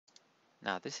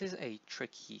Now this is a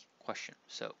tricky question.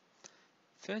 So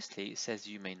firstly, it says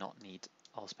you may not need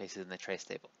all spaces in the trace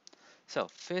table. So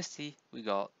firstly, we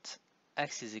got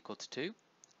x is equal to 2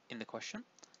 in the question.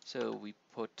 So we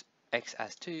put x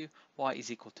as 2, y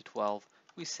is equal to 12.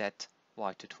 We set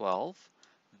y to 12.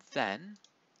 Then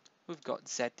we've got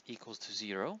z equals to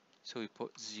 0. So we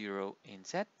put 0 in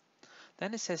z.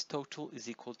 Then it says total is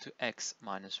equal to x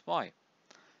minus y.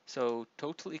 So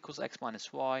total equals x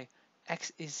minus y.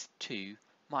 X is 2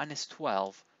 minus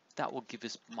 12. That will give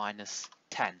us minus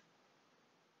 10.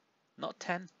 Not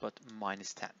 10, but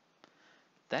minus 10.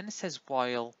 Then it says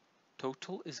while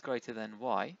total is greater than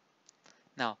y.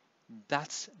 Now,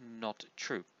 that's not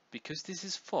true. Because this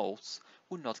is false,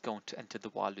 we're not going to enter the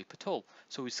while loop at all.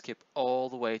 So we skip all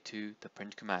the way to the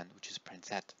print command, which is print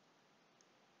z,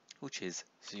 which is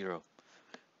 0.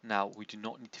 Now, we do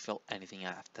not need to fill anything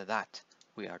after that.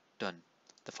 We are done.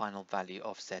 The final value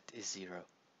of z is 0.